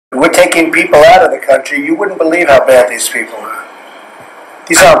taking people out of the country, you wouldn't believe how bad these people are.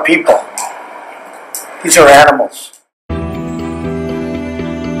 These aren't people. These are animals.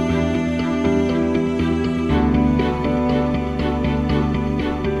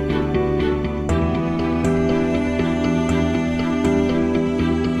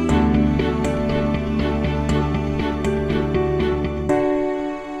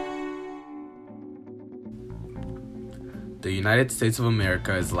 The United States of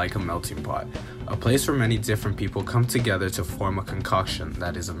America is like a melting pot, a place where many different people come together to form a concoction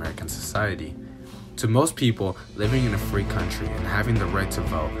that is American society. To most people, living in a free country and having the right to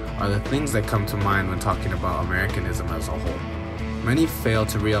vote are the things that come to mind when talking about Americanism as a whole. Many fail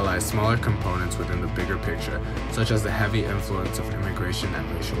to realize smaller components within the bigger picture, such as the heavy influence of immigration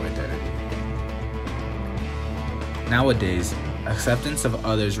and racial identity. Nowadays, acceptance of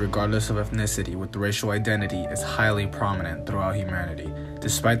others regardless of ethnicity with racial identity is highly prominent throughout humanity,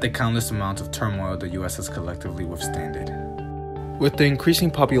 despite the countless amounts of turmoil the US has collectively withstanded. With the increasing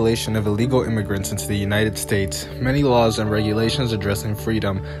population of illegal immigrants into the United States, many laws and regulations addressing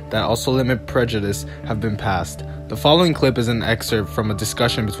freedom that also limit prejudice have been passed. The following clip is an excerpt from a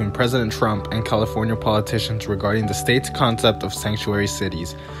discussion between President Trump and California politicians regarding the state's concept of sanctuary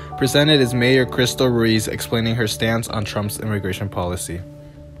cities. Presented is Mayor Crystal Ruiz explaining her stance on Trump's immigration policy.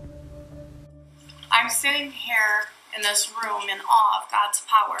 I'm sitting here in this room in awe of God's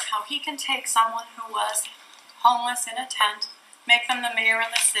power, how he can take someone who was homeless in a tent, make them the mayor of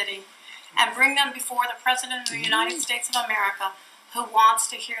the city, and bring them before the President of the United States of America, who wants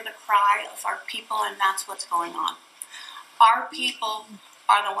to hear the cry of our people, and that's what's going on. Our people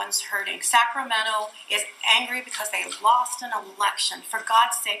are the ones hurting. Sacramento is angry because they lost an election. For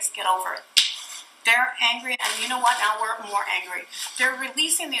God's sakes, get over it. They're angry, and you know what? Now we're more angry. They're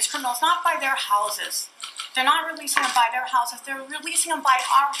releasing these criminals not by their houses. They're not releasing them by their houses. They're releasing them by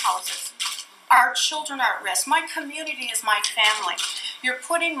our houses. Our children are at risk. My community is my family. You're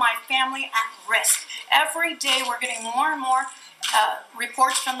putting my family at risk. Every day we're getting more and more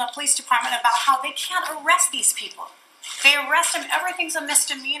reports from the police department about how they can't arrest these people. They arrest them, everything's a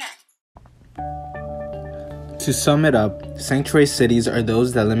misdemeanor. To sum it up, sanctuary cities are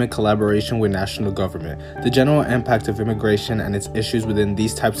those that limit collaboration with national government. The general impact of immigration and its issues within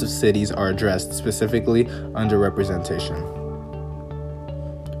these types of cities are addressed, specifically underrepresentation.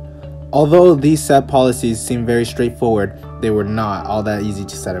 Although these set policies seem very straightforward, they were not all that easy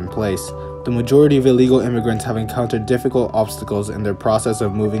to set in place. The majority of illegal immigrants have encountered difficult obstacles in their process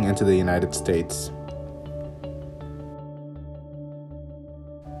of moving into the United States.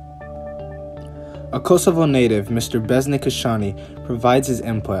 A Kosovo native, Mr. Besnik Kashani, provides his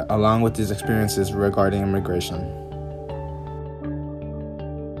input along with his experiences regarding immigration.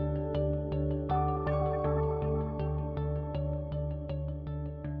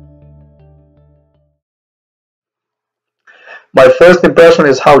 My first impression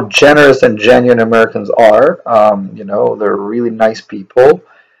is how generous and genuine Americans are. They're really nice people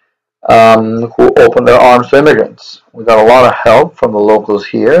who open their arms to immigrants. We got a lot of help from the locals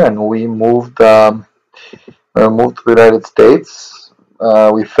here, and we moved to the United States.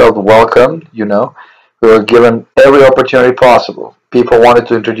 We felt welcomed. We were given every opportunity possible. People wanted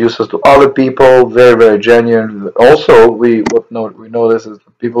to introduce us to other people. Very, very genuine. Also, we notice is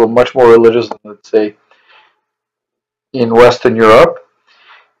that people are much more religious than, let's say, in Western Europe.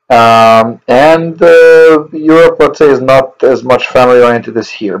 Europe, let's say, is not as much family-oriented as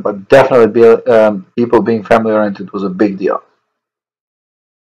here, but definitely people being family-oriented was a big deal.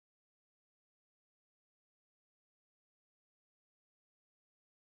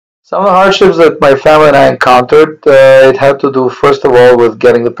 Some of the hardships that my family and I encountered, it had to do, first of all, with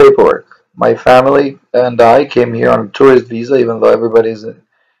getting the paperwork. My family and I came here on a tourist visa, even though everybody's in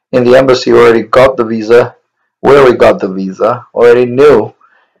the embassy who already got the visa, already knew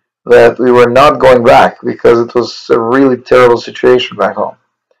that we were not going back because it was a really terrible situation back home.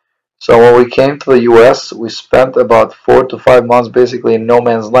 So when we came to the US, we spent about 4 to 5 months basically in no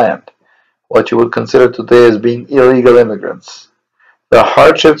man's land, what you would consider today as being illegal immigrants. The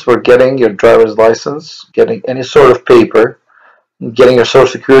hardships were getting your driver's license, getting any sort of paper, getting your social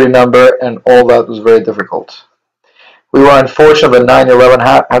security number, and all that was very difficult. We were unfortunate that 9/11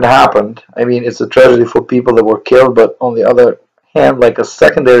 had happened. I mean, it's a tragedy for people that were killed, but on the other hand, like a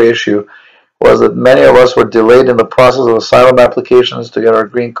secondary issue was that many of us were delayed in the process of asylum applications to get our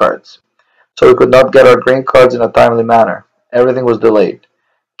green cards. So we could not get our green cards in a timely manner. Everything was delayed.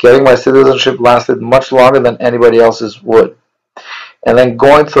 Getting my citizenship lasted much longer than anybody else's would. And then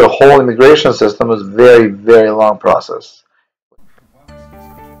going through the whole immigration system was a very, very long process.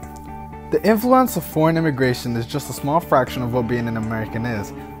 The influence of foreign immigration is just a small fraction of what being an American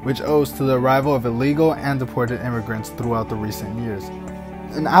is. which owes to the arrival of illegal and deported immigrants throughout the recent years.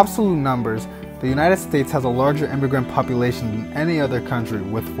 In absolute numbers, the United States has a larger immigrant population than any other country,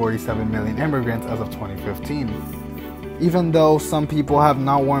 with 47 million immigrants as of 2015. Even though some people have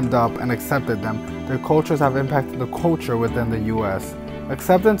not warmed up and accepted them, their cultures have impacted the culture within the US.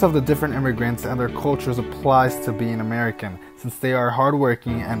 Acceptance of the different immigrants and their cultures applies to being American, since they are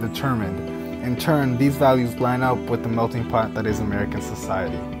hardworking and determined. In turn, these values line up with the melting pot that is American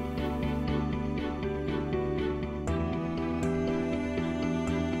society.